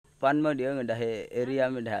pan mah dia nggak dah area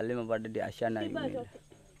में ढाले में pada dia आशा नहीं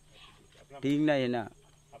ठीक नहीं है ना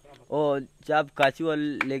ओ जब काचुआ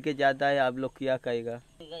लेके जाता है आप लोग क्या कहेगा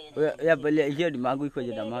या पहले ये मांगू खोज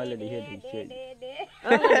ना मांग ले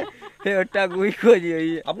ये ओटा गुई खोज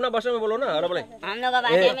ये अपना भाषा में बोलो ना अरे बोले हम लोग का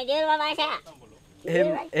भाषा में जेल भाषा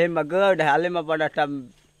हे मगर ढाले में pada tam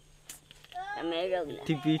मेरे लोग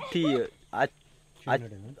TPT आज आज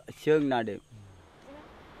शंग ना दे